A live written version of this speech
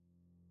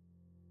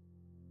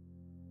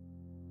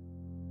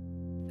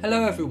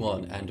Hello,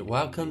 everyone, and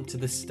welcome to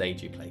The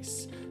Stagey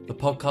Place, the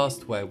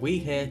podcast where we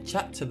here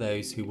chat to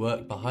those who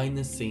work behind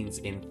the scenes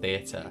in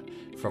theatre,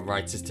 from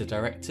writers to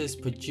directors,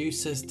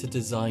 producers to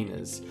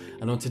designers.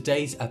 And on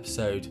today's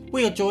episode,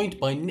 we are joined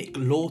by Nick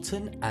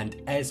Lawton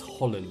and Ez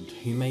Holland,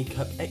 who make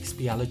up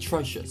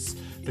Expialidocious,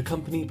 the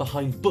company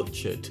behind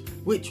Butchered,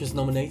 which was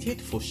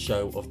nominated for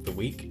Show of the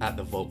Week at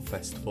the Vault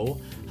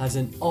Festival, has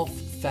an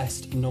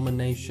Off-Fest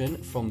nomination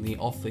from the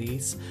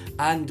Offies,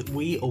 and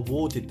we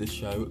awarded the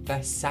show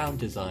Best Sound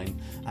Design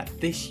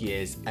at this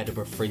year's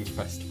Edinburgh Fringe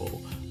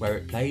Festival, where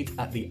it played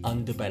at the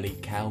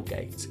Underbelly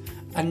Cowgate.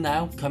 And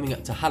now, coming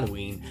up to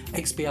Halloween,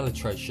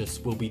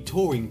 Expialidocious will be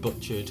touring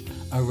Butchered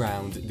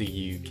around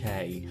the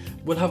UK.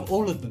 We'll have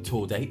all of the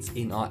tour dates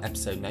in our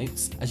episode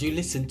notes as you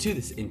listen to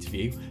this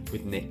interview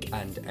with Nick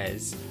and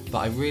Ez, but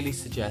I really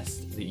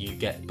suggest that you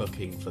get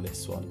booking for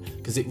this one,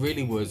 because it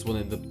really was one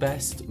of the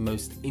best,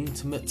 most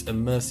intimate,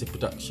 immersive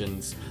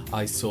productions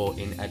I saw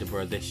in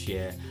Edinburgh this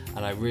year,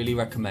 and I really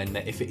recommend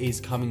that if it is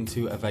coming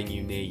to a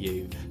venue near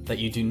you, that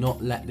you do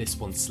not let this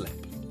one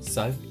slip.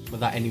 So,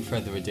 without any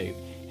further ado,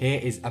 here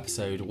is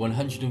episode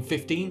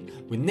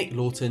 115 with Nick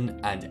Lawton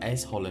and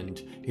Ez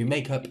Holland, who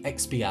make up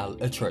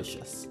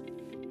Expialidocious.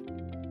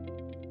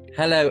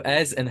 Hello,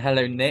 Ez, and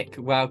hello, Nick.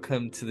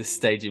 Welcome to The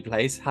Stagey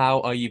Place. How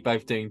are you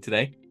both doing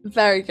today?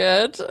 Very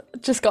good.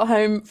 Just got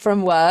home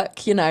from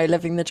work,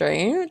 living the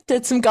dream.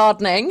 Did some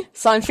gardening,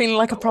 so I'm feeling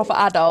like a proper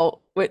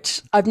adult,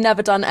 which I've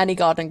never done any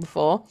gardening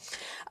before.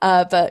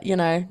 But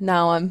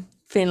now I'm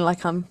feeling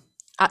like I'm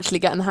actually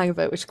getting the hang of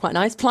it, which is quite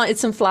nice. Planted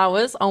some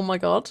flowers. Oh my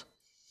God.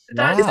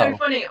 That's so Wow.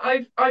 funny.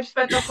 I've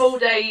spent the whole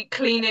day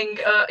cleaning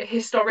a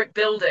historic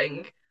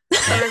building.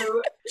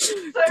 So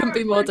Couldn't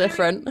be more we're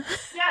different.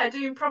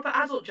 doing proper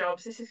adult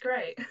jobs. This is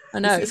great. I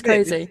know, This it's is it.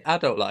 This is crazy.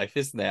 adult life,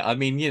 isn't it? I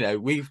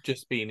mean, we've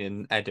just been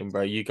in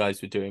Edinburgh. You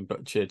guys were doing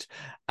Butchered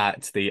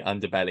at the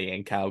Underbelly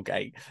in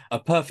Cowgate. A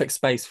perfect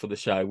space for the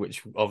show,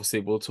 which obviously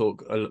we'll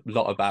talk a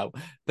lot about.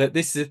 But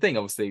this is the thing,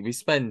 obviously, we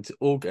spend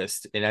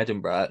August in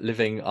Edinburgh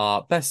living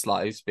our best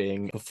lives,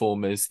 being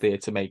performers,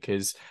 theatre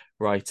makers,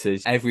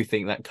 writers,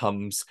 everything that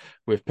comes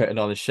with putting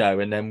on a show,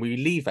 and then we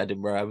leave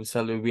Edinburgh, and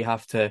so we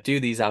have to do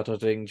these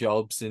adulting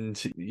jobs and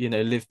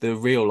live the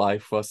real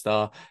life whilst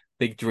our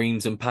big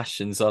dreams and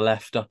passions are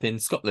left up in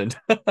Scotland.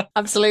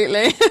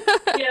 Absolutely.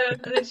 Yeah,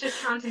 and it's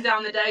just counting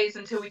down the days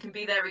until we can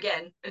be there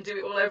again and do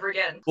it all over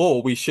again.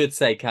 Or we should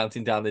say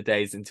counting down the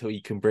days until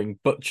you can bring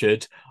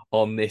Butchered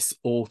on this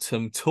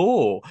autumn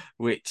tour,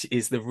 which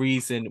is the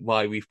reason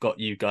why we've got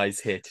you guys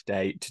here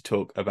today to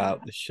talk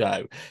about the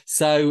show.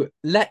 So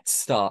let's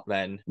start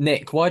then.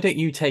 Nick, why don't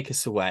you take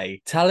us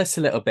away? Tell us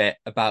a little bit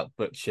about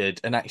Butchered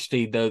and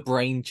actually the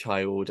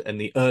brainchild and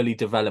the early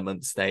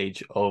development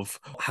stage of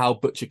how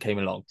Butchered came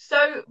along.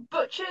 So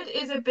Butchered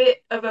is a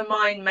bit of a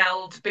mind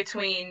meld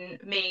between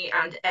me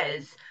and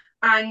Ez.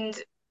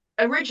 And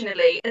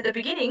originally, at the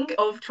beginning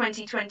of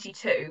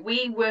 2022,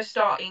 we were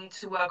starting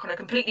to work on a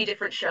completely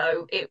different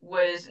show. It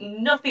was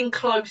nothing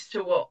close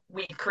to what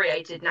we've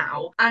created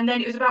now. And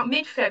then it was about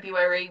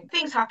mid-February,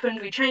 things happened,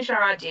 we changed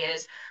our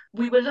ideas.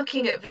 We were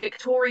looking at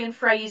Victorian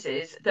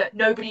phrases that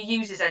nobody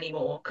uses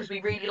anymore because we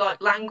really like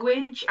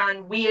language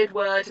and weird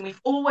words, and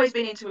we've always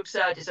been into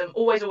absurdism,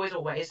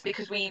 always,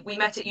 because we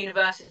met at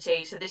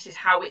university, so this is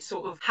how it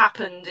sort of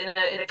happened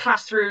in a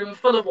classroom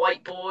full of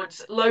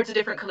whiteboards, loads of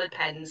different coloured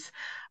pens,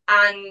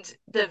 and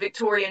the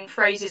Victorian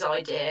phrases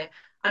idea.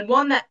 And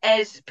one that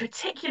Ez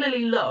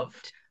particularly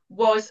loved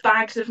was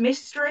bags of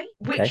mystery,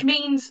 which Okay.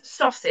 means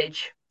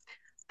sausage.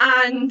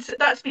 And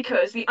that's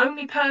because the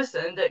only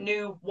person that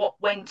knew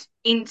what went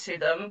into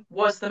them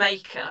was the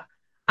maker.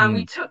 And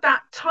we Mm. took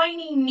that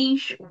tiny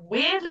niche,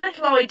 weird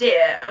little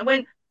idea and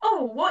went,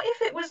 oh, what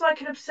if it was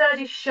like an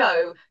absurdist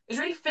show? It was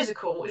really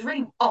physical, it was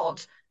really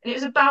odd, and it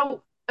was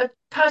about a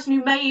person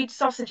who made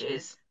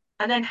sausages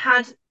and then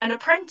had an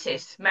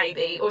apprentice,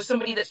 maybe, or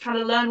somebody that's trying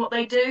to learn what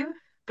they do.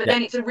 But Yeah.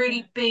 then it's a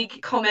really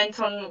big comment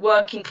on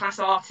working class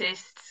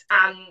artists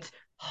and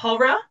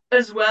horror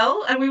as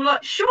well. And we were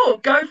like, sure,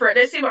 go for it.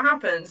 Let's see what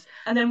happens.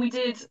 And then we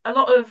did a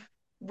lot of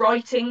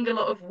writing, a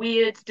lot of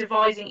weird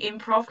devising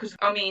improv. Because,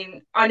 I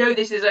mean, I know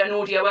this is an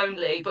audio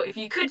only, but if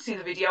you could see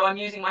the video, I'm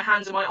using my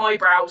hands and my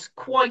eyebrows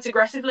quite Yeah.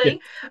 aggressively.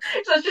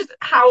 So that's just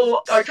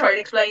how I try and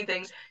explain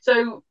things.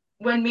 So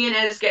when me and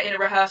Ez get in a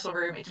rehearsal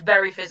room, it's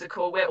very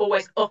physical. We're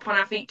always up on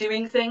our feet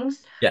doing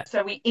things. Yeah.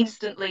 So we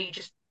instantly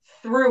just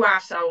threw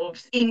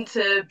ourselves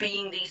into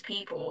being these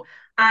people.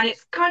 And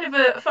it's kind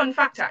of a fun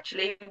fact,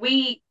 actually.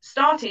 We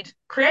started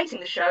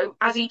creating the show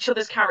as each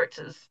other's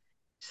characters.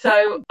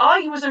 So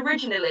I was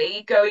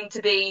originally going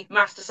to be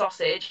Master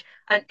Sausage,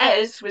 and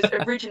Ez was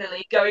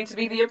originally going to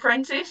be the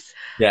apprentice.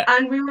 Yeah.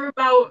 And we were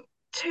about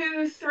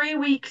 2, 3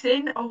 weeks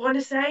in, I want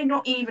to say,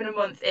 not even a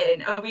month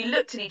in. And we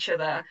looked at each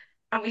other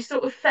and we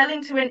sort of fell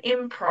into an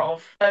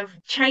improv of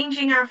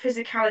changing our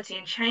physicality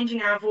and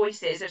changing our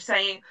voices, of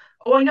saying,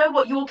 oh, I know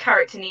what your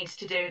character needs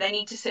to do. They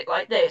need to sit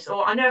like this.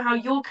 Or I know how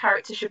your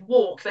character should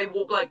walk. They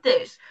walk like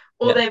this.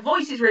 Or Yeah. their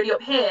voice is really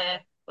up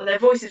here. Or their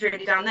voice is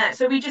really down there.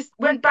 So we just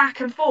went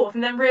back and forth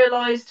and then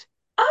realised,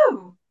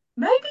 oh,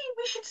 maybe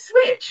we should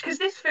switch because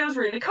this feels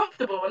really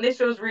comfortable and this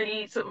feels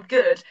really sort of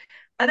good.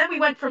 And then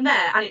we went from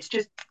there, and it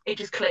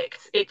just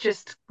clicked. It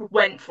just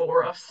went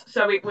for us.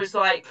 So it was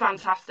like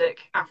fantastic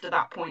after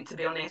that point, to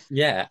be honest.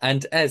 Yeah,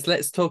 and Ez,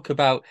 let's talk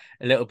about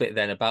a little bit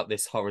then about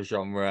this horror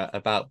genre,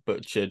 about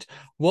Butchered.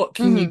 What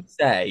can you Hmm.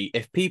 say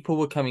if people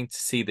were coming to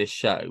see this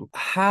show?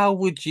 How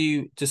would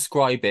you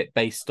describe it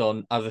based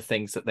on other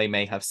things that they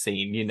may have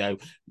seen? You know,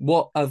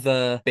 what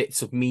other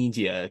bits of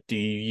media do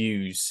you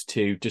use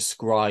to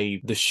describe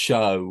the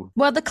show?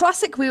 Well, the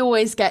classic we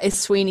always get is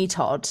Sweeney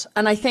Todd.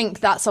 And I think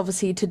that's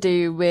obviously to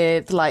do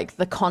with like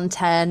the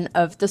content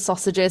of the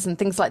sausages and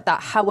things like that.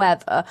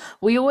 However,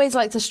 we always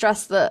like to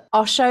stress that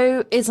our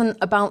show isn't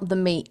about the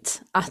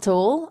meat at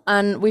all.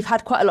 And we've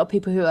had quite a lot of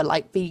people who are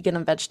like vegan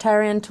and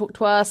vegetarian talk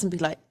to us and be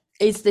like,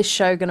 is this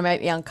show going to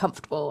make me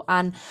uncomfortable?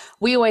 And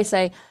we always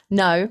say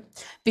no,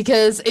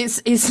 because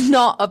it's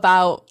not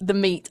about the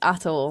meat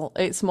at all.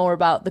 It's more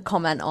about the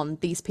comment on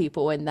these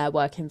people in their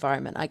work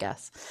environment, I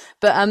guess.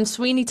 But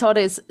Sweeney Todd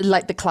is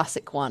like the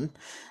classic one,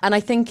 and I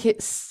think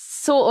it's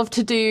sort of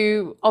to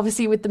do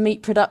obviously with the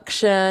meat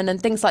production and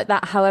things like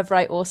that. However,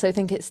 I also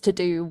think it's to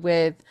do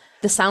with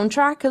the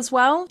soundtrack as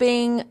well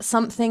being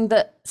something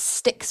that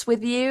sticks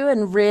with you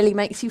and really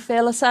makes you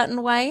feel a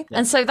certain way. Yeah.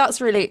 And so that's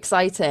really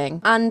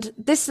exciting. And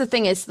this is the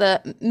thing is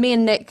that me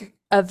and Nick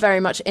are very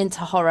much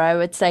into horror. I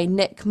would say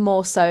Nick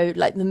more so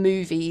like the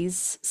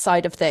movies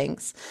side of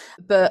things.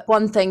 But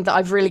one thing that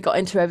I've really got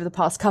into over the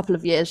past couple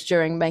of years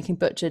during making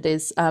Butchered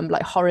is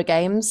like horror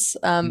games.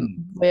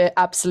 We're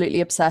absolutely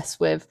obsessed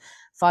with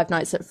Five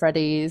Nights at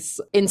Freddy's.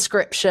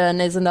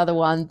 Inscription is another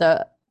one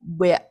that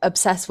we're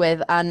obsessed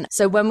with. And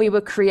so when we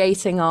were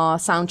creating our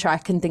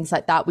soundtrack and things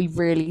like that, we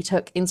really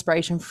took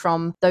inspiration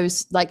from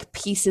those like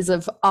pieces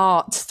of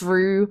art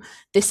through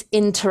this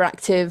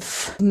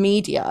interactive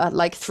media,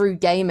 like through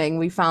gaming.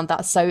 We found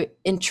that so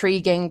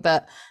intriguing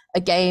that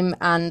a game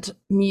and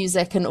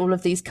music and all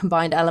of these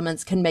combined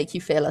elements can make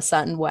you feel a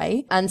certain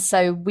way. And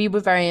so we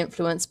were very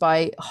influenced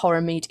by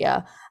horror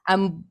media.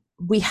 And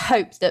we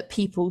hope that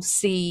people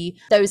see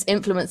those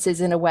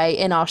influences in a way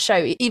in our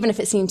show, even if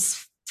it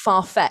seems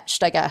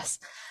far-fetched, I guess.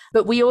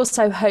 But we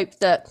also hope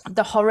that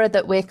the horror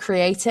that we're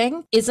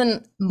creating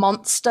isn't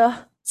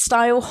monster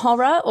style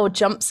horror or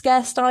jump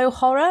scare style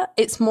horror.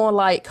 It's more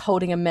like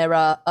holding a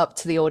mirror up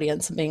to the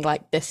audience and being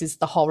like, this is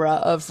the horror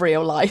of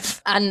real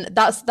life. And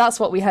that's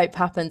what we hope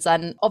happens.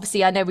 And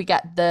obviously I know we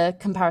get the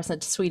comparison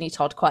to Sweeney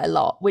Todd quite a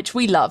lot, which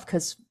we love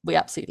because we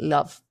absolutely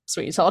love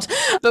Sweeney Todd.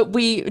 But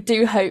we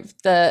do hope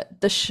that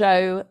the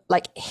show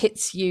like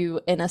hits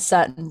you in a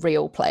certain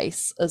real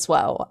place as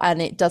well.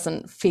 And it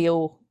doesn't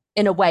feel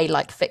in a way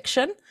like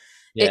fiction.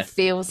 Yeah. It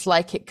feels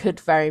like it could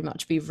very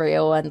much be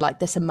real and like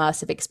this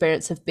immersive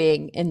experience of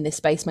being in this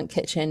basement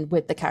kitchen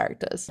with the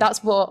characters.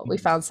 That's what we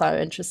found so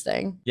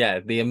interesting. Yeah,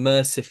 the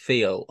immersive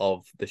feel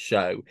of the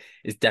show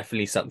is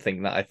definitely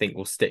something that I think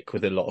will stick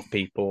with a lot of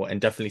people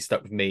and definitely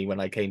stuck with me when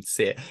I came to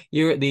see it.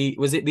 You were at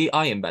was it the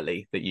Iron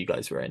Belly that you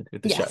guys were in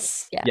with the show?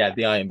 Yeah. Yeah,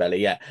 the Iron Belly,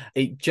 yeah.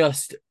 It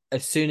just,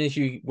 as soon as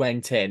you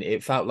went in,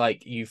 it felt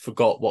like you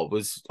forgot what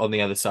was on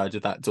the other side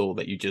of that door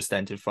that you just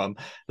entered from.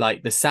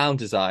 Like the sound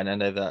design, I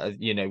know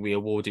that, you know, we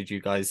awarded you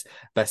guys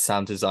best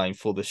sound design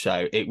for the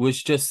show. It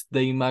was just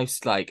the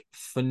most like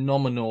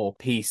phenomenal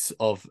piece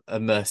of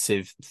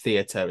immersive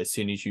theatre as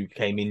soon as you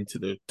came into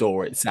the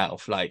door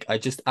itself. Like I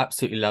just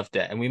absolutely loved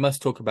it. And we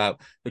must talk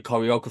about the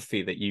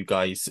choreography that you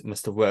guys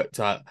must have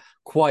worked out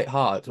quite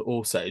hard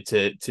also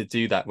to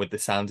do that with the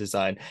sound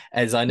design,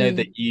 as I know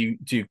that you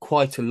do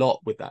quite a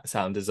lot with that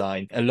sound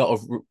design, a lot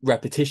of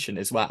repetition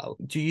as well.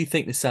 Do you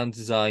think the sound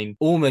design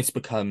almost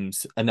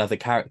becomes another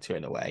character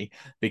in a way,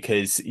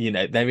 because you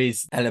know there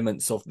is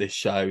elements of this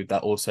show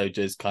that also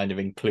does kind of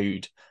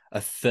include a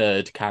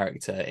third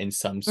character in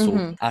some sort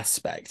of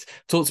aspect?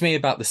 Talk to me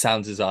about the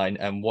sound design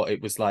and what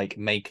it was like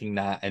making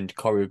that and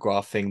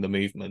choreographing the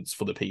movements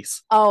for the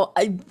piece. Oh,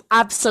 I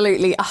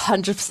absolutely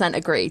 100%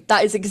 agree.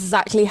 That is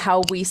exactly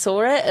how we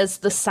saw it, as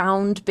the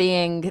sound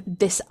being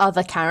this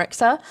other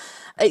character.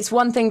 It's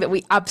one thing that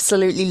we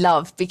absolutely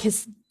love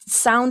because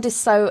sound is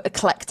so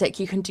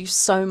eclectic. You can do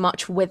so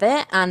much with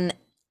it and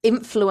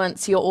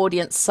influence your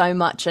audience so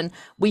much. And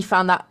we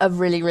found that a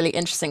really, really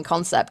interesting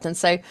concept. And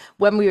so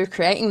when we were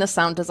creating the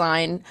sound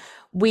design,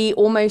 we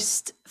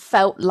almost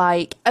felt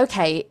like,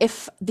 okay,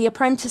 if The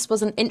Apprentice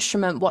was an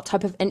instrument, what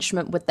type of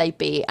instrument would they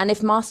be? And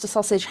if Master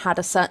Sausage had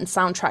a certain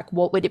soundtrack,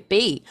 what would it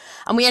be?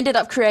 And we ended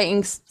up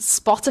creating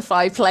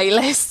Spotify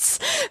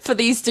playlists for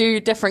these two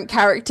different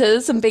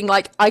characters and being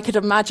like, I could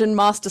imagine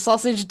Master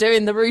Sausage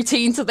doing the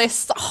routine to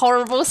this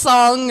horrible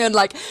song. And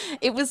like,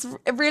 it was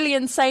really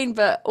insane,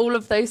 but all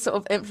of those sort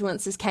of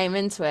influences came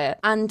into it.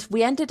 And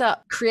we ended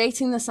up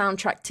creating the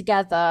soundtrack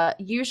together,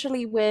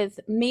 usually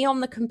with me on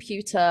the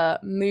computer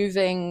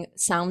moving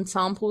sound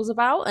samples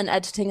about and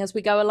editing as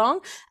we go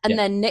along. And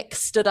then Nick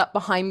stood up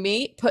behind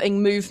me,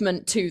 putting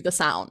movement to the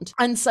sound.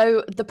 And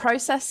so the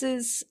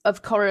processes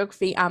of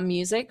choreography and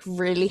music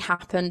really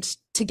happened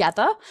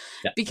together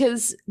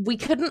because we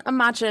couldn't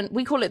imagine,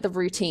 we call it the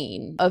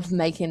routine of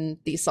making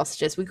these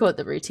sausages. We call it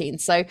the routine.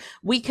 So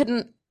we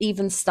couldn't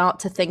even start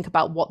to think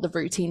about what the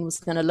routine was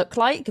going to look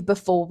like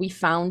before we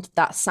found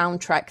that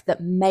soundtrack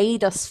that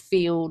made us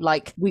feel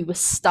like we were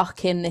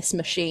stuck in this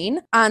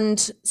machine.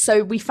 And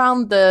so we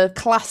found the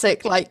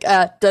classic, like,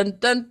 dun,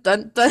 dun,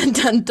 dun, dun,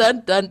 dun,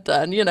 dun, dun,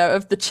 dun, you know,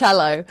 of the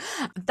cello.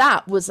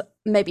 That was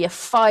maybe a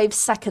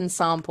 5-second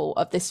sample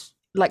of this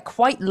like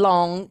quite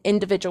long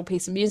individual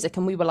piece of music.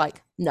 And we were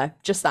like, no,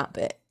 just that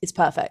bit is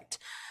perfect.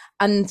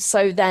 And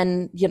so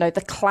then, you know,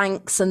 the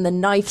clanks and the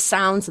knife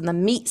sounds and the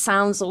meat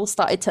sounds all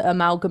started to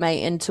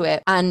amalgamate into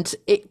it. And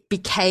it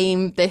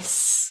became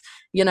this,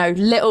 you know,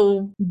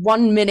 little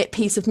 1-minute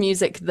piece of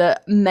music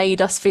that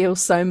made us feel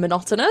so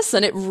monotonous.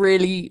 And it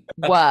really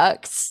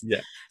worked.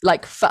 Yeah.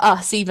 Like for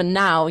us, even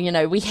now, you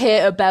know, we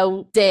hear a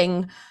bell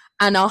ding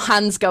and our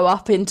hands go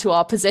up into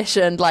our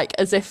position, like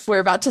as if we're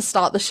about to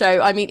start the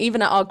show. I mean,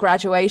 even at our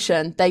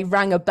graduation, they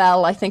rang a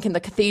bell, I think, in the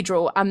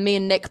cathedral, and me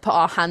and Nick put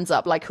our hands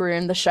up like we were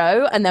in the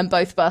show, and then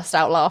both burst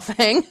out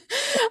laughing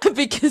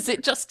because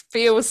it just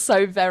feels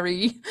so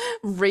very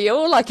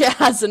real, like it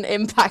has an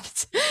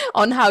impact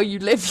on how you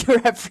live your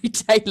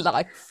everyday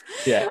life.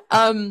 Yeah.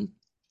 And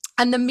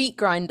the meat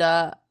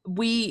grinder,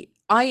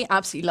 I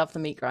absolutely love the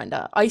meat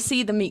grinder. I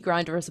see the meat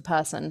grinder as a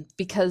person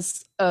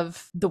because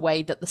of the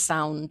way that the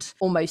sound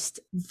almost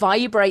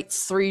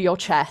vibrates through your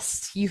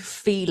chest. You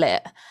feel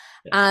it.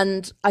 Yeah.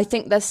 And I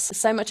think there's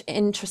so much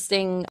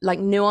interesting like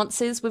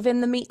nuances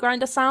within the meat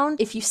grinder sound.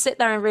 If you sit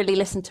there and really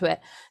listen to it,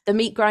 the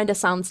meat grinder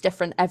sounds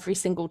different every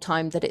single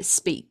time that it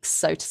speaks,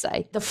 so to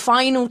say. The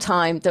final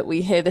time that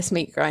we hear this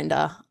meat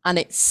grinder and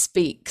it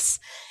speaks,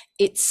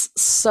 it's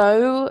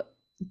so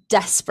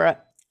desperate.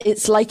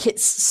 It's like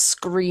it's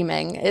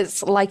screaming.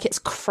 It's like it's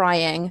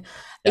crying.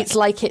 Yeah. It's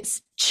like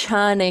it's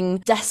churning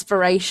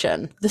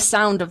desperation. The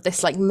sound of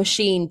this like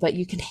machine, but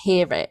you can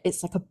hear it.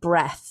 It's like a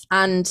breath.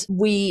 And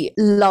we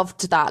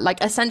loved that.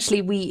 Like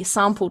essentially we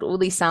sampled all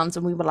these sounds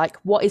and we were like,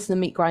 what is the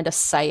meat grinder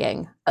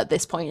saying at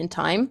this point in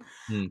time?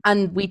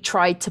 And we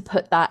tried to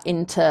put that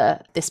into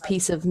this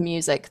piece of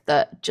music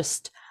that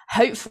just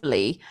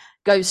hopefully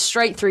goes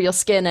straight through your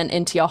skin and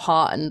into your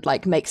heart and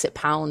like makes it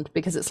pound,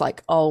 because it's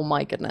like, oh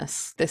my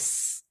goodness,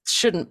 this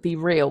shouldn't be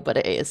real, but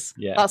it is.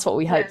 Yeah, that's what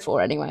we hope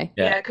for anyway.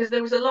 Yeah, because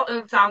there was a lot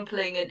of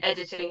sampling and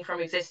editing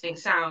from existing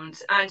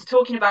sounds, and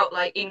talking about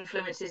like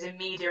influences in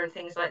media and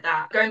things like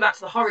that. Going back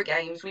to the horror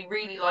games, we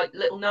really like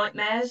Little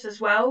Nightmares as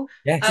well.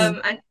 Yes.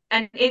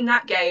 And in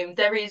that game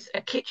there is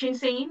a kitchen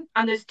scene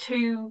and there's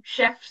 2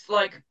 chefs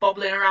like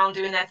bobbling around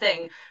doing their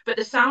thing, but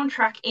the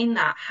soundtrack in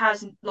that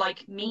has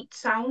like meat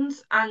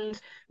sounds,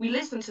 and we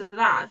listened to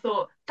that. I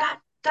thought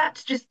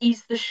that just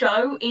is the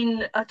show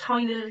in a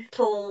tiny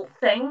little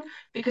thing,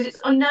 because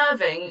it's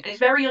unnerving and it's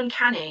very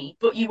uncanny,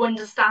 but you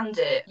understand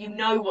it. You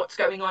know what's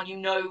going on. You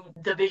know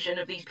the vision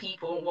of these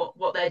people and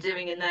what they're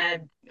doing in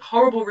their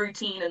horrible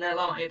routine in their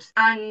lives.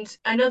 And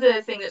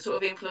another thing that sort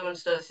of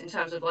influenced us in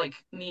terms of like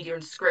media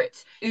and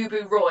script,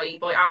 Ubu Roy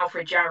by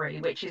Alfred Jarry,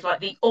 which is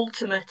like the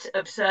ultimate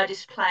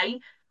absurdist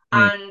play.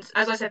 And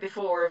as I said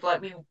before, of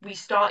like we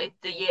started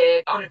the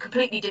year on a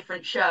completely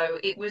different show.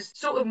 It was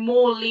sort of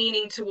more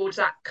leaning towards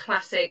that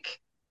classic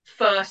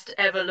first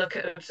ever look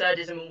at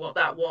absurdism and what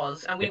that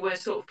was. And we were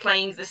sort of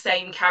playing the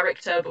same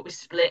character, but with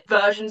split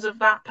versions of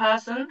that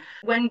person.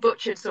 When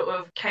Butchered sort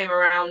of came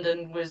around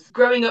and was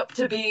growing up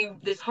to be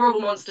this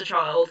horrible monster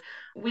child,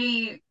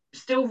 we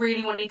still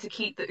really wanted to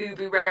keep the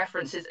Ubu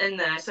references in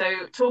there.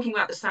 So talking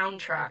about the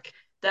soundtrack,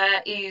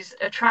 there is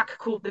a track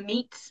called The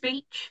Meat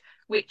Speech,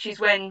 which is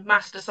when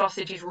Master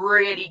Sausage is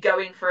really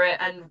going for it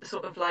and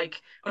sort of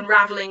like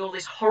unraveling all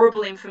this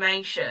horrible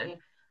information.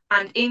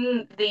 And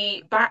in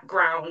the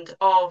background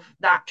of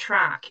that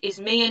track is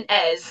me and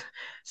Ez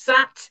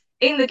sat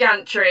in the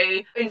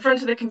gantry in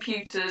front of the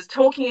computers,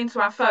 talking into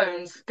our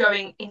phones,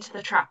 going into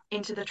the trap,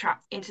 into the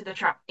trap, into the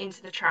trap,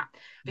 into the trap,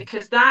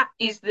 because that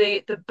is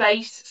the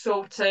base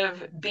sort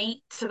of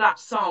beat to that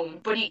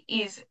song. But it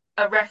is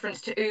a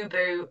reference to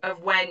Ubu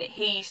of when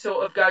he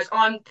sort of goes,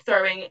 I'm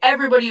throwing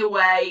everybody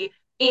away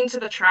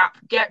into the trap,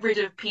 get rid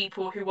of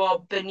people who are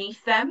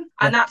beneath them.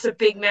 And that's a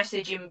big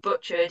message in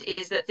Butchered,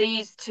 is that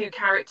these 2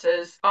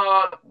 characters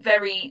are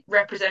very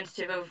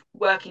representative of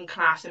working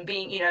class and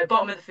being, you know,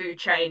 bottom of the food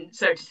chain,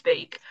 so to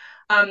speak.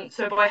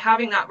 So by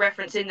having that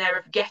reference in there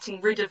of getting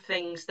rid of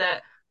things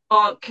that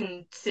aren't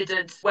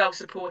considered well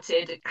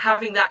supported,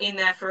 having that in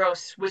there for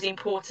us was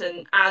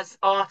important as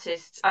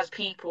artists, as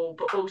people,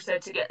 but also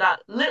to get that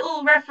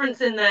little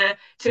reference in there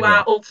to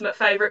our ultimate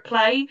favourite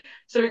play.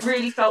 So it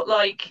really felt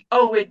like,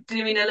 oh, we're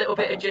doing a little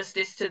bit of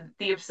justice to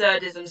the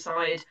absurdism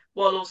side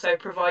while also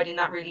providing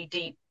that really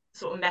deep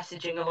sort of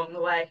messaging along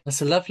the way.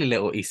 That's a lovely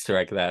little Easter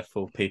egg there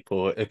for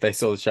people if they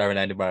saw the show in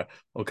Edinburgh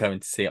or coming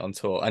to see it on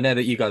tour. I know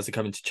that you guys are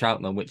coming to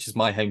Cheltenham, which is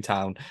my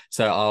hometown,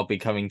 so I'll be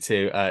coming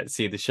to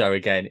see the show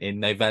again in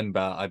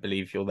November. I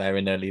believe you're there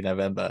in early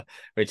November,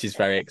 which is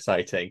very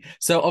exciting.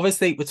 So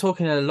obviously we're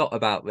talking a lot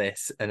about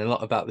this and a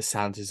lot about the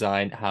sound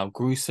design, how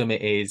gruesome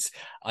it is.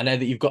 I know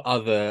that you've got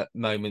other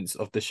moments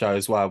of the show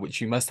as well,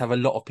 which you must have a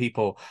lot of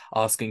people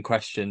asking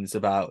questions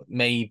about,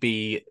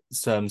 maybe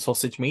some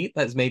sausage meat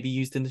that's maybe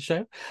used in the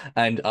show.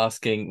 and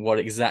asking what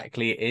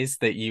exactly it is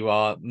that you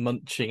are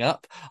munching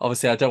up.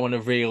 Obviously, I don't want to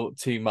reveal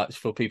too much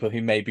for people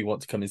who maybe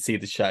want to come and see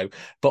the show,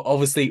 but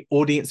obviously,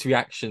 audience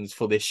reactions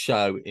for this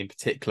show in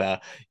particular,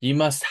 you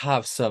must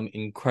have some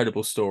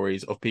incredible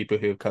stories of people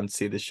who have come to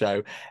see the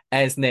show.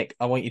 As Nick,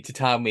 I want you to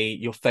tell me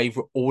your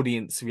favourite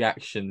audience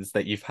reactions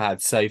that you've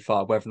had so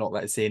far, whether or not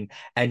that's in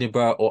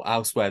Edinburgh or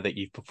elsewhere that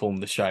you've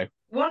performed the show.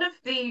 One of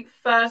the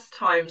first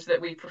times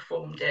that we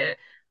performed it,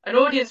 an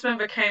audience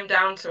member came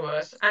down to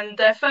us and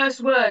their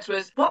first words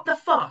was, "What the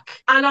fuck?"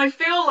 And I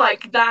feel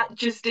like that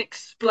just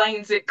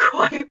explains it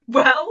quite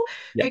well,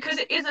 Yeah. because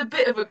it is a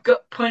bit of a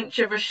gut punch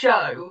of a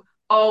show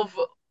of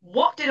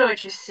what did I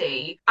just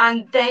see?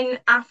 And then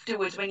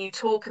afterwards, when you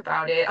talk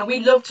about it, and we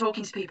love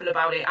talking to people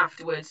about it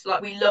afterwards,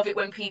 like we love it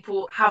when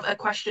people have a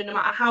question, no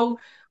matter how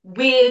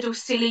weird or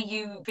silly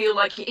you feel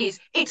like it is.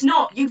 It's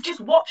not. You've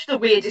just watched the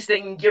weirdest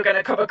thing you're going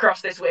to come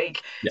across this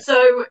week. Yeah.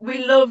 So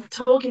we love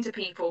talking to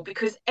people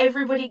because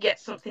everybody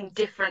gets something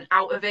different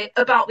out of it,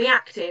 about the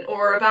acting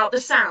or about the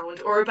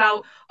sound or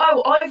about,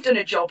 oh, I've done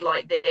a job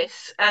like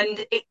this.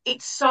 And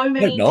it's so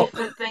many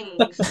different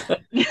things.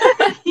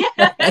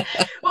 Yeah.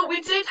 Well,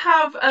 we did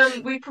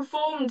have, we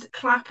performed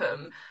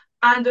Clapham.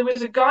 And there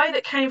was a guy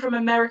that came from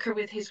America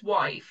with his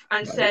wife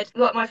and said,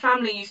 look, my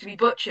family used to be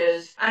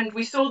butchers and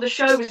we saw the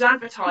show was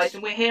advertised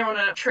and we're here on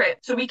a trip.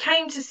 So we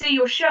came to see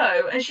your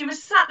show. And she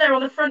was sat there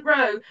on the front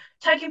row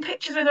taking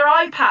pictures with her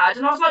iPad.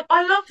 And I was like,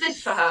 I love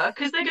this for her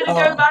because they're going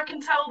to go back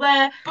and tell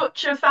their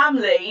butcher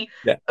family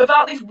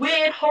about this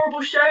weird,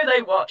 horrible show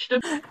they watched.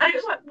 And it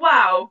was like,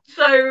 wow.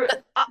 So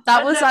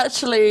that was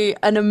actually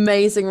an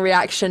amazing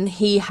reaction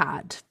he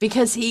had,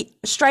 because he,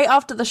 straight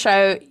after the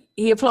show,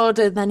 he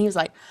applauded and then he was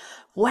like,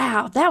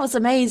 wow, that was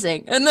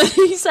amazing. And then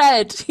he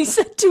said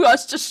to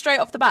us just straight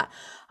off the bat,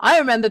 I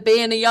remember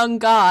being a young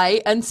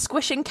guy and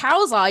squishing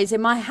cow's eyes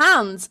in my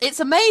hands. It's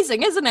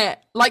amazing, isn't it?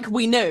 Like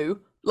we knew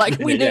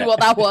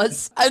what that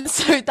was. And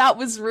so that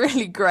was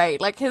really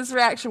great. Like his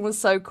reaction was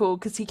so cool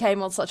because he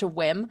came on such a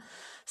whim.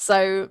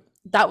 So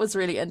that was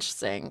really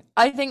interesting.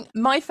 I think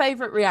my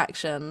favorite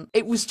reaction,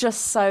 it was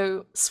just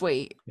so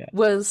sweet,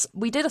 was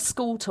we did a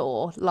school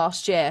tour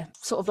last year,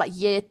 sort of like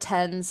year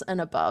 10s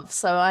and above.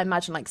 So I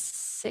imagine like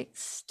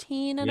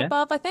 16 and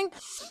above, I think.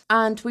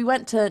 And we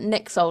went to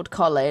Nick's old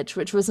college,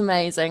 which was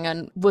amazing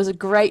and was a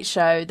great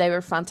show. They were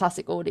a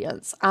fantastic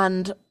audience.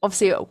 And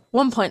obviously at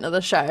one point of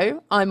the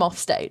show, I'm off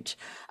stage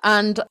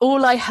and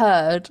all I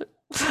heard,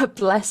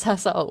 bless her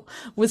soul,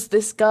 was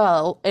this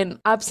girl in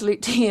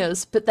absolute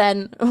tears. But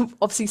then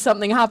obviously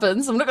something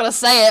happens. I'm not going to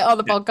say it on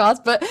the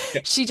podcast, but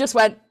she just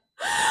went,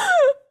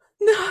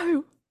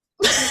 no.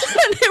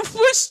 And it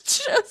was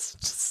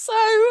just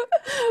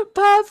so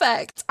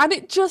perfect. And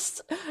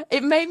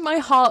it made my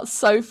heart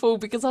so full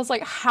because I was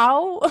like,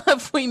 how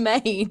have we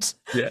made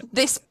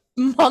this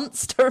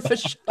monster of a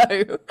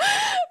show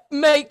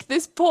make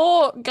this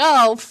poor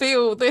girl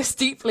feel this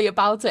deeply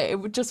about it?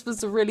 It just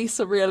was a really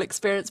surreal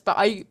experience. But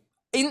I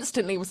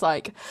instantly was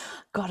like,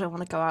 God, I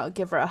want to go out and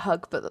give her a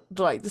hug, but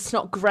like it's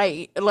not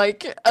great.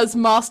 Like as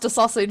Master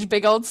Sausage,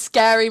 big old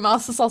scary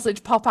Master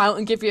Sausage, pop out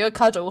and give you a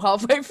cuddle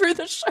halfway through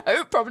the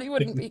show probably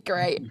wouldn't be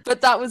great.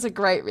 But that was a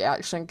great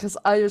reaction because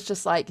I was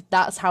just like,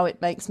 that's how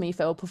it makes me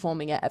feel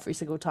performing it every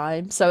single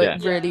time. So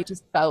it really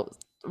just felt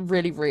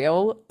really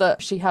real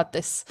that she had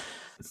this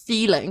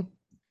feeling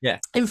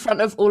in front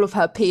of all of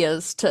her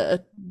peers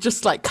to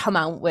just like come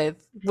out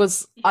with.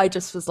 I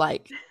just was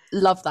like,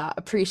 love that,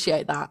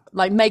 appreciate that.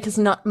 Like make as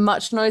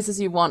much noise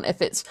as you want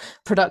if it's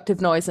productive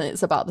noise and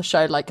it's about the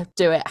show. Like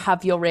do it,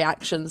 have your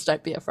reactions,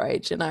 don't be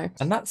afraid, you know.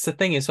 And that's the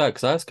thing as well,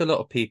 because I ask a lot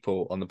of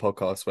people on the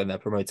podcast when they're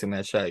promoting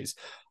their shows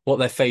what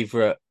their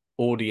favorite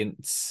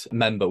audience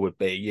member would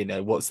be, you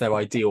know, what's their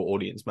ideal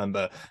audience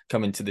member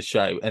coming to the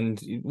show. And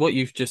what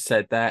you've just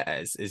said there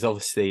is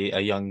obviously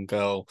a young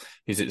girl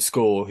who's at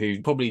school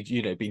who probably,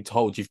 you know, been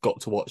told you've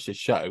got to watch this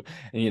show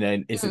and, you know,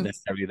 isn't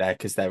necessarily there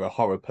because they're a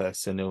horror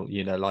person or,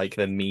 you know, like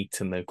the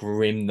meat and the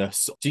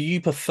grimness. Do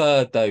you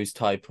prefer those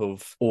type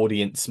of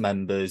audience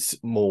members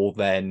more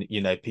than,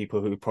 you know,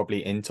 people who are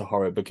probably into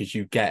horror because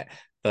you get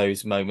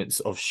those moments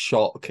of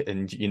shock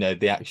and, you know,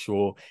 the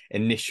actual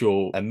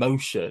initial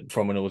emotion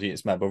from an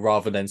audience member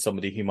rather than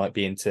somebody who might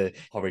be into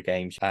horror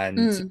games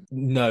and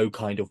know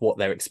kind of what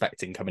they're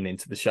expecting coming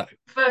into the show?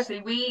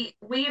 Firstly,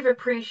 we've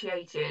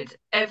appreciated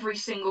every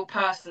single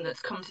person that's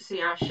come to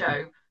see our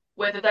show,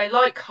 whether they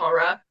like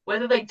horror,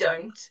 whether they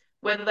don't,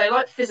 whether they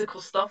like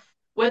physical stuff,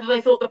 whether they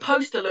thought the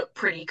poster looked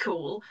pretty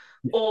cool,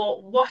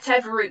 or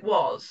whatever it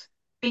was.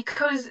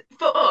 Because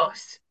for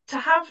us to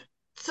have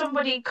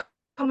somebody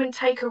come and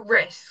take a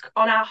risk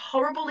on our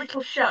horrible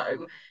little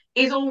show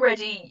is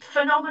already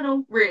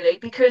phenomenal, really,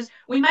 because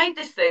we made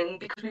this thing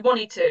because we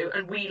wanted to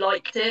and we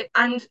liked it,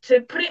 and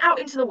to put it out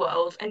into the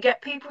world and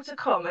get people to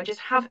come and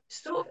just have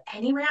sort of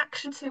any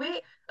reaction to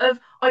it of,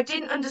 I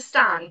didn't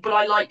understand but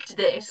I liked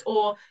this,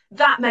 or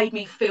that made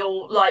me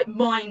feel like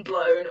mind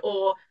blown,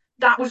 or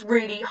that was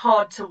really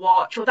hard to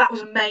watch, or that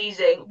was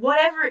amazing,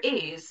 whatever it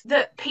is,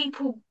 that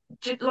people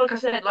like I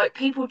said, like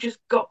people just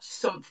got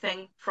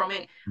something from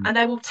it, Mm. and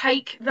they will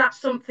take that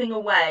something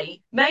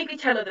away, maybe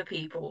tell other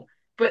people,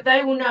 but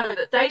they will know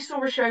that they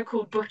saw a show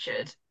called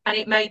Butchered and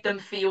it made them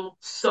feel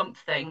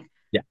something.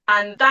 Yeah.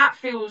 And that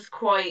feels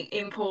quite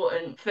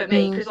important for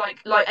me Mm. because,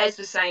 like Ez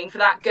was saying, for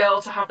that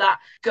girl to have that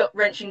gut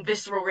wrenching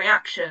visceral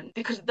reaction,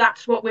 because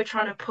that's what we're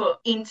trying to put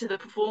into the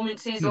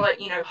performances, Mm.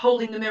 like, you know,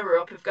 holding the mirror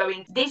up of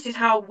going, this is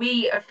how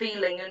we are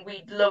feeling, and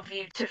we'd love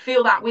you to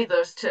feel that with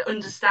us, to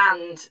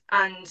understand,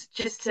 and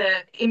just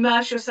to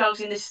immerse yourselves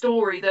in this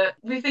story that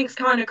we think's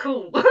kind of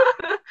cool.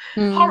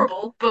 Mm.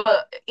 Horrible,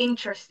 but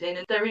interesting,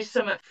 and there is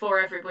something for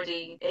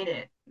everybody in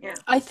it. Yeah.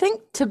 I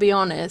think, to be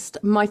honest,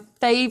 my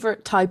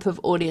favorite type of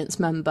audience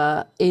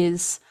member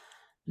is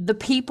the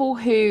people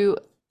who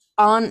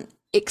aren't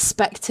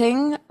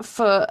expecting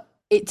for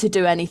it to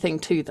do anything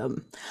to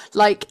them.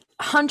 Like,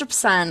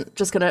 100%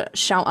 just gonna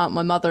shout out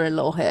my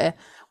mother-in-law here.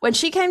 When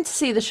she came to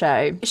see the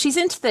show, she's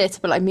into theatre,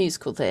 but like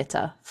musical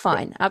theatre,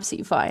 fine,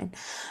 absolutely fine.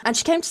 And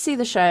she came to see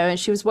the show and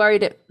she was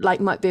worried it like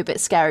might be a bit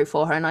scary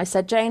for her. And I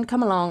said, Jane,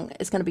 come along,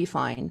 it's going to be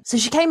fine. So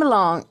she came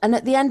along, and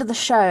at the end of the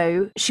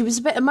show, she was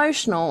a bit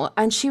emotional,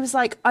 and she was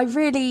like, I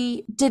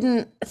really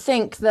didn't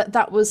think that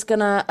that was going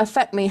to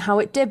affect me how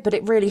it did, but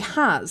it really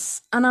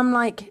has. And I'm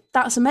like,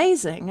 that's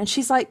amazing. And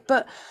she's like,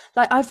 but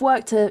like, I've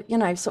worked a, you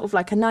know, sort of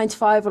like a 9 to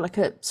 5 or like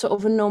a sort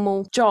of a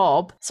normal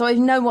job, so I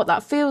know what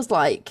that feels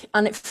like,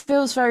 and it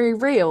feels very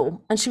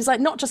real. And she was like,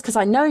 not just because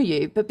I know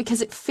you, but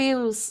because it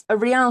feels a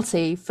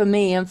reality for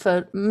me and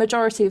for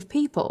majority of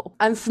people.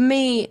 And for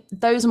me,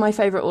 those are my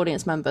favorite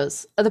audience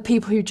members, are the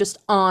people who just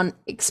aren't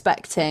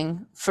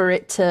expecting for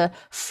it to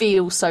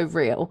feel so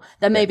real.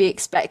 They're maybe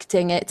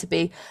expecting it to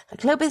be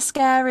like a little bit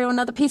scary or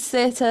another piece of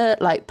theatre,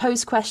 like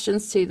pose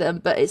questions to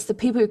them, but it's the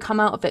people who come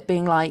out of it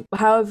being like,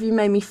 how have you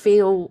made me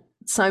feel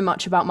so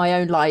much about my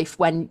own life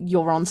when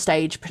you're on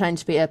stage pretending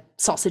to be a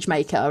sausage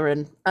maker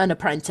and an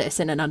apprentice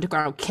in an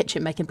underground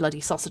kitchen making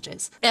bloody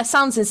sausages. It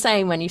sounds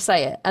insane when you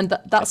say it, and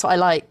that's what I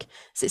like.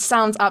 So it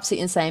sounds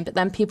absolutely insane, but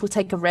then people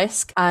take a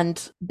risk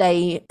and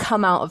they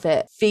come out of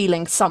it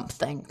feeling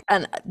something,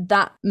 and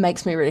that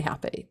makes me really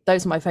happy.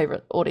 Those are my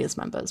favorite audience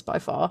members by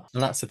far.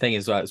 And that's the thing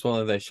as well. It's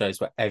one of those shows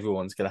where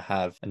everyone's going to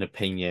have an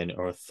opinion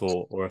or a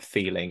thought or a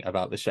feeling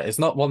about the show. It's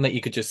not one that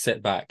you could just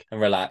sit back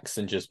and relax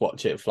and just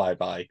watch it fly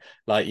by.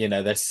 Like, you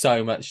know, there's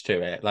so much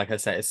to it. Like I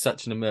said, it's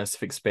such an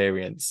immersive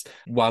experience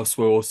whilst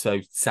we're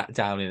also sat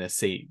down in a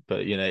seat.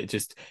 But, you know, it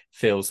just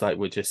feels like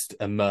we're just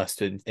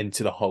immersed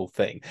into the whole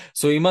thing.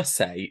 So we must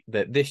say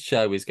that this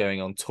show is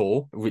going on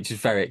tour, which is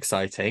very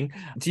exciting.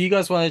 Do you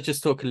guys want to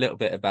just talk a little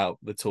bit about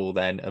the tour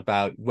then,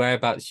 about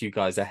whereabouts you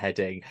guys are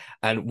heading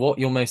and what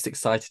you're most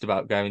excited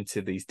about going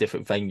to these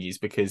different venues?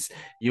 Because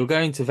you're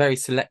going to very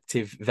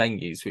selective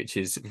venues, which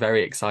is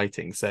very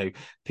exciting. So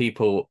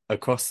people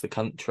across the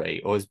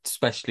country, or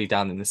especially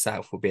down in the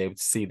south, will be able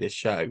to see this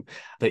show.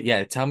 But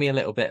yeah, tell me a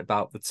little bit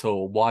about the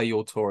tour, why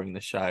you're touring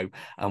the show,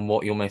 and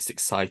what you're most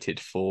excited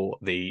for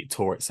the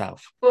tour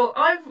itself. Well,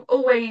 I've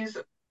always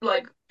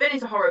like been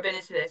into horror, been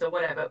into this or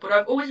whatever, but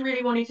I've always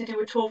really wanted to do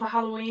a tour for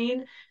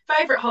Halloween.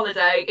 Favorite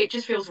holiday, it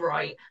just feels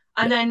right.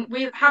 And then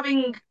we're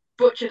having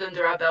Butchered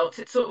under our belts,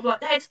 it's sort of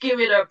like, let's give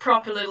it a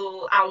proper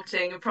little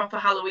outing, a proper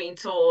Halloween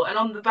tour. And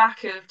on the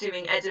back of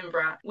doing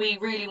Edinburgh, we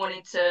really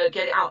wanted to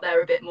get it out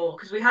there a bit more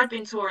because we had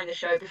been touring the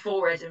show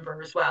before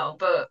Edinburgh as well,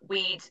 but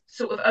we'd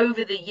sort of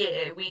over the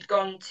year we'd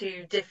gone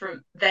to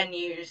different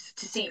venues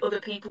to see other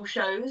people's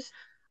shows.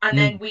 And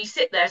then we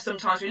sit there,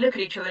 sometimes we look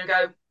at each other and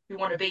go, we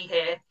want to be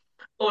here.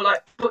 Or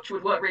like Butch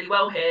would work really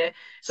well here.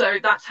 So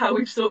that's how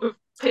we've sort of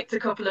picked a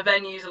couple of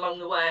venues along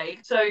the way.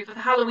 So for the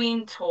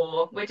Halloween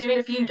tour, we're doing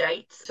a few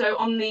dates. So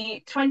on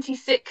the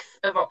 26th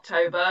of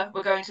October,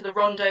 we're going to the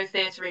Rondo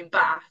Theatre in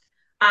Bath.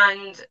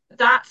 And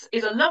that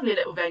is a lovely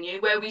little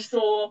venue where we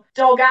saw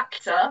Dog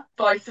Actor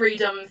by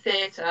Freedom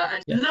Theatre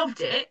and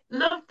loved it,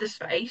 loved the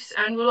space.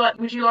 And we're like,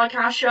 would you like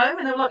our show?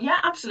 And they were like, yeah,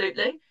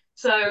 absolutely.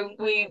 So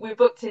we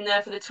booked in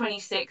there for the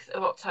 26th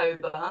of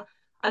October.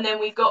 And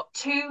then we've got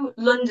 2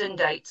 London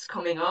dates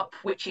coming up,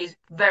 which is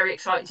very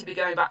exciting to be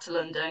going back to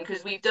London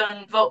because we've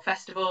done Vault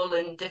Festival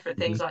and different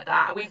things like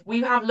that.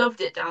 We have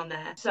loved it down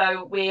there.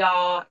 So we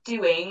are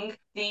doing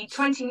the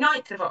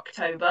 29th of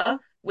October,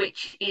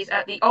 which is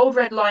at the Old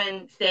Red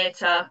Lion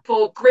Theatre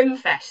for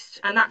Grimfest.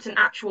 And that's an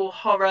actual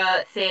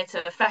horror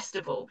theatre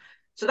festival.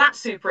 So that's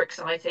super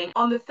exciting.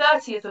 On the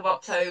 30th of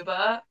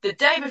October, the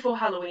day before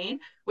Halloween,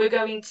 we're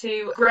going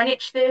to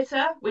Greenwich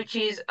Theatre, which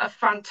is a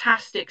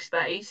fantastic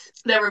space.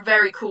 They're a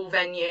very cool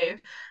venue,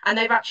 and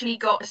they've actually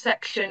got a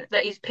section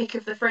that is Pick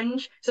of the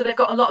Fringe. So they've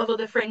got a lot of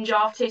other fringe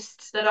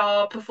artists that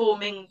are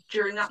performing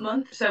during that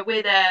month. So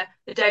we're there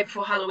the day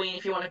before Halloween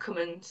if you want to come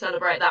and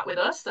celebrate that with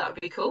us. That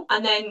would be cool.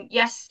 And then,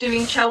 yes,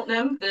 doing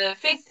Cheltenham the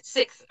 5th,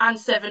 6th and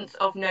 7th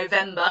of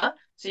November.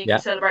 So you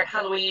can celebrate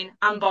Halloween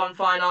and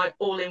Bonfire Night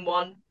all in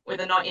one with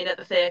a night in at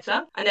the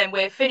theatre. And then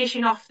we're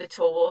finishing off the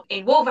tour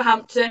in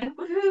Wolverhampton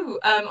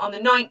on the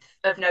 9th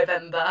of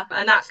November.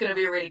 And that's going to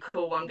be a really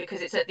cool one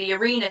because it's at the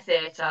Arena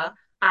Theatre.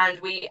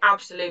 And we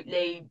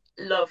absolutely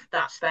love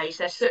that space.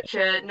 They're such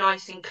a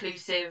nice,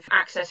 inclusive,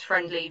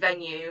 access-friendly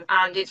venue,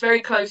 and it's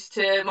very close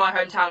to my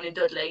hometown in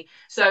Dudley,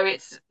 so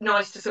it's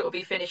nice to sort of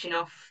be finishing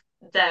off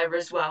there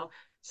as well.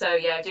 So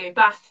yeah, doing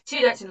Bath,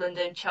 2 dates in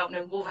London,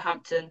 Cheltenham,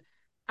 Wolverhampton,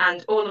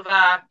 and all of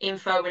our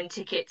info and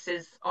tickets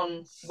is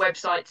on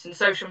websites and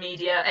social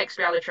media.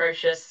 Expial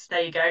Atrocious.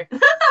 There you go.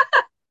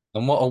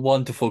 And what a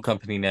wonderful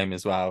company name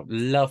as well.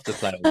 Love the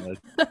play on those.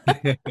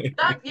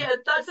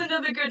 That's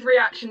another good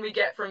reaction we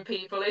get from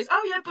people is,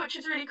 oh yeah,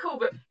 Butchered's really cool,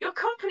 but your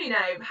company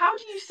name, how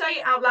do you say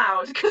it out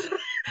loud? Because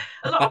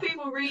a lot of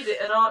people read it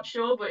and aren't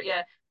sure, but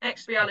yeah,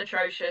 Expial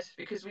Atrocious,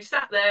 because we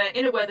sat there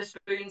in a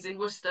Wetherspoons in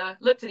Worcester,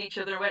 looked at each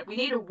other and went, we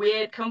need a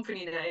weird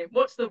company name.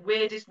 What's the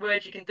weirdest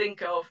word you can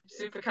think of?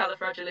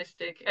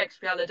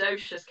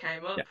 Supercalifragilisticexpialidocious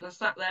came up, and I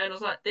sat there and I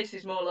was like, this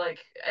is more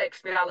like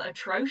Expial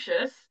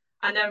Atrocious.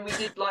 And then we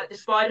did like the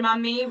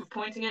Spider-Man meme,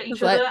 pointing at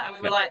each other, and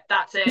we were like,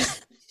 "That's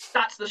it.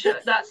 That's the show.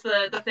 That's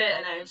the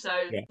theatre name. So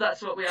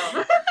that's what we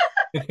are."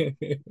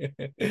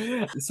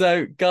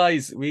 So,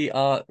 guys, we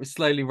are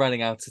slowly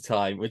running out of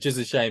time, which is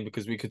a shame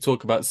because we could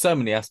talk about so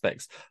many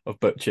aspects of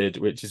Butchered,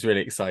 which is really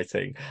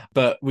exciting.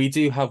 But we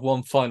do have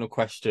one final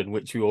question,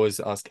 which we always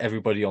ask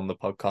everybody on the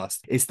podcast.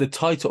 It's the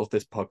title of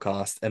this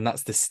podcast, and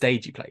that's the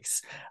Stagey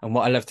Place. And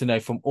what I love to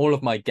know from all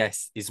of my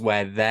guests is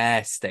where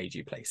their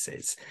Stagey Place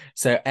is.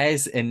 So,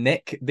 Ez and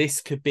Nick,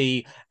 this could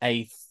be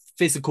a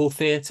physical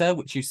theatre,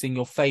 which you've seen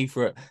your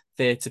favourite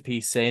theatre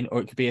piece in,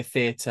 or it could be a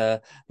theatre,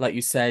 like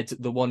you said,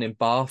 the one in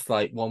Bath,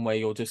 like one where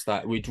you're just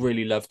like, we'd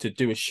really love to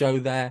do a show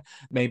there.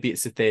 Maybe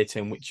it's a theatre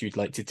in which you'd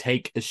like to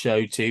take a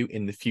show to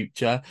in the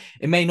future.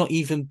 It may not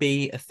even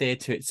be a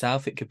theatre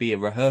itself. It could be a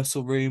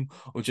rehearsal room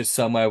or just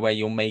somewhere where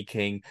you're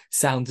making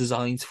sound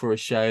designs for a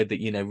show that,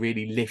 you know,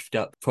 really lift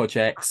up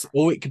projects.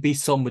 Or it could be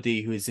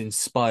somebody who has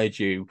inspired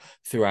you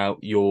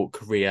throughout your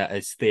career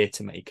as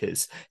theatre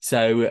makers.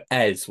 So,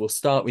 Ez, we'll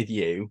start with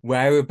you.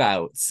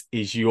 Whereabouts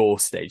is your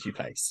Stagey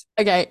Place?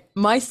 Okay,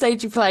 my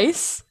Stagey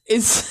Place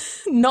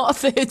is not a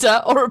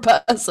theatre or a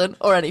person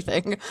or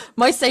anything.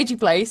 My Stagey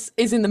Place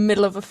is in the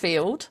middle of a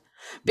field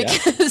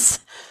because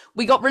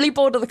we got really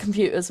bored of the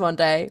computers one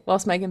day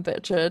whilst making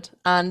Butchered,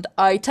 and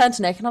I turned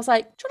to Nick and I was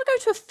like, do you want to go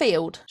to a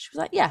field? She was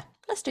like, yeah,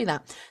 let's do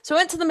that. So I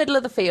went to the middle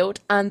of the field,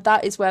 and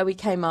that is where we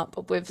came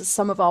up with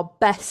some of our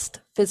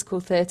best physical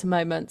theatre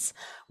moments,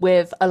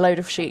 with a load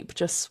of sheep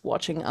just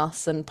watching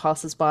us and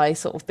passers-by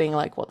sort of being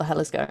like, what the hell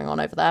is going on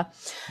over there?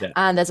 Yeah.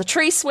 And there's a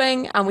tree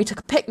swing, and we took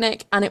a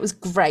picnic, and it was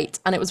great,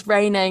 and it was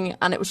raining,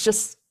 and it was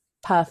just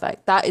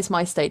perfect. That is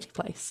my Stagey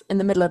Place, in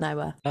the middle of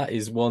nowhere. That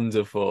is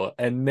wonderful.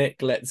 And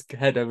Nick, let's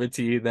head over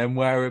to you then.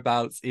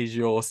 Whereabouts is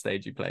your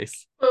Stagey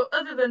Place? Well,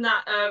 other than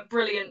that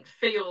brilliant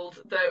field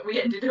that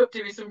we ended up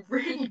doing some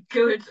really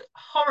good,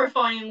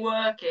 horrifying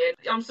work in,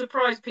 I'm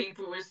surprised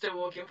people were still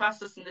walking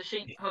past us and the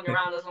sheep hung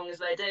around as long as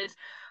they did.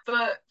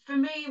 But for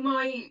me,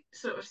 my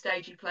sort of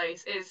Stagey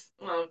Place is,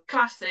 well,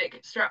 classic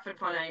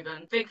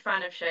Stratford-upon-Avon. Big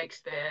fan of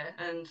Shakespeare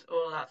and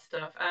all that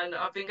stuff. And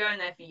I've been going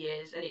there for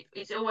years, and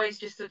it's always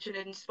just such an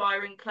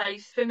inspiring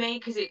place for me,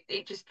 because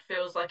it just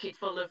feels like it's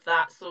full of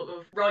that sort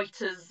of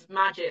writer's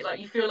magic. Like,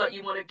 you feel like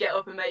you want to get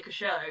up and make a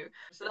show.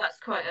 So that's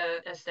quite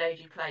a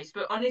Stagey Place.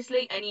 But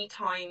honestly, any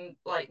time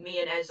like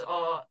me and Ez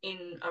are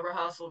in a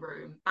rehearsal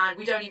room, and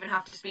we don't even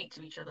have to speak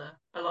to each other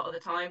a lot of the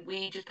time,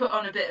 we just put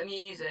on a bit of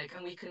music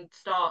and we can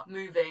start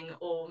moving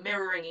or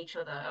mirroring each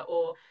other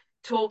or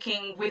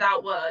talking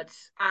without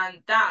words. And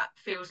that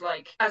feels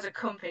like, as a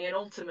company, an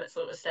ultimate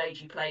sort of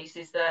Stagey Place,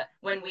 is that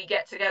when we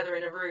get together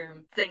in a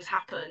room, things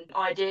happen,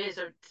 ideas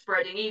are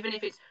spreading, even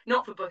if it's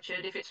not for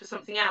Butchered, if it's for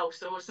something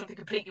else or something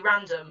completely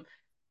random.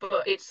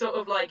 But it's sort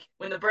of like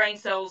when the brain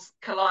cells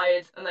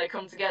collide and they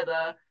come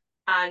together,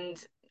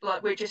 and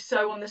like we're just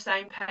so on the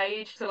same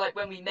page. So like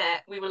when we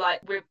met, we were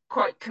like, we're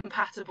quite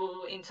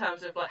compatible in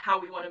terms of like how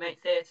we want to make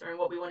theatre and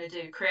what we want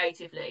to do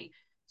creatively.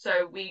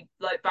 So we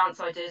like bounce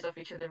ideas off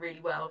each other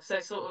really well.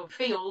 So sort of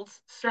fields,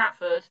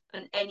 Stratford,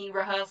 and any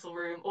rehearsal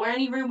room or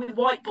any room with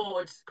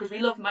whiteboards, because we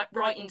love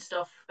writing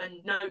stuff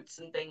and notes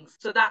and things.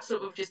 So that's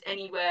sort of just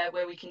anywhere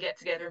where we can get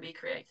together and be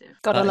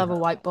creative. Gotta love a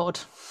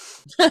whiteboard.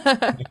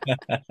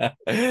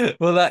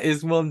 Well, that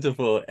is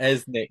wonderful.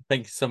 Ez, Nick,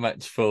 thank you so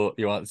much for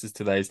your answers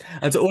to those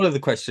and to all of the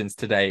questions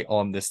today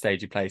on the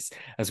Stagey Place,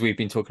 as we've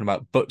been talking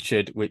about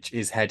Butchered, which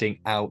is heading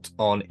out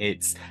on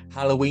its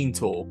Halloween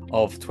tour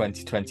of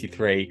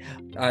 2023.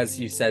 As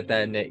you said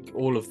there, Nick,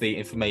 all of the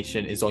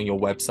information is on your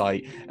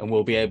website, and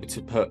we'll be able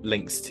to put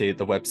links to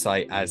the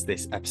website as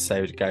this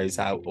episode goes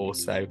out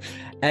also.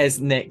 Ez,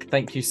 Nick,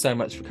 thank you so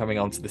much for coming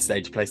on to the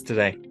Stagey Place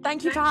today.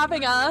 Thank you for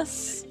having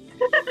us.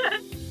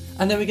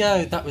 And there we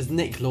go, that was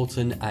Nick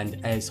Lawton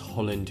and Ez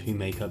Holland who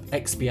make up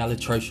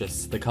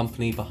Expialatrocious, the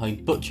company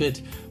behind Butchered,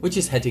 which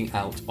is heading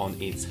out on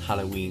its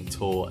Halloween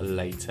tour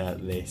later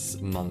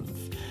this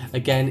month.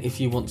 Again,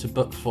 if you want to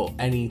book for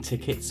any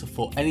tickets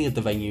for any of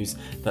the venues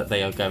that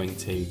they are going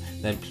to,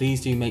 then please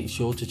do make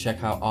sure to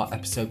check out our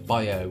episode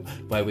bio,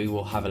 where we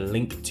will have a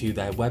link to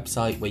their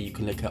website where you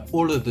can look at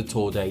all of the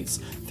tour dates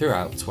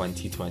throughout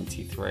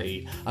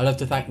 2023. I'd love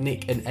to thank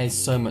Nick and Ez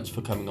so much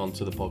for coming on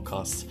to the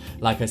podcast.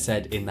 Like I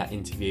said in that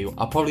interview,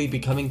 I'll probably be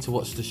coming to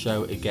watch the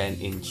show again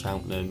in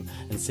Cheltenham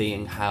and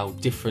seeing how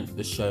different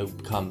the show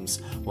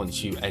becomes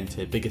once you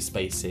enter bigger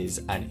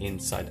spaces and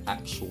inside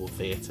actual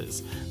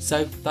theatres.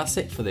 So that's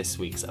it for this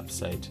week's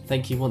episode.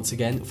 Thank you once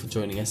again for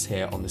joining us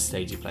here on The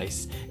Stagey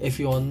Place. If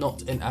you are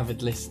not an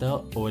avid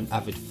listener or an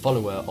avid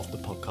follower of the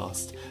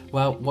podcast,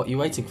 well, what are you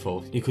waiting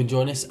for? You can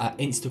join us at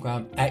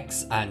Instagram,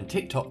 X and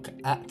TikTok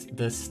at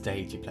The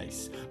Stagey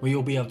Place, where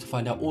you'll be able to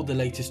find out all the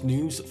latest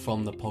news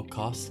from the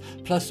podcast,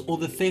 plus all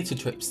the theatre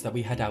trips that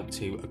we head out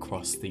to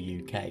across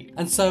the UK.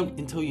 And so,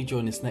 until you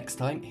join us next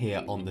time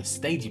here on the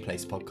Stagey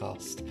Place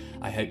podcast,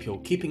 I hope you're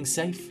keeping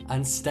safe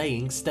and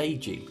staying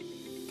stagey.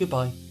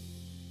 Goodbye.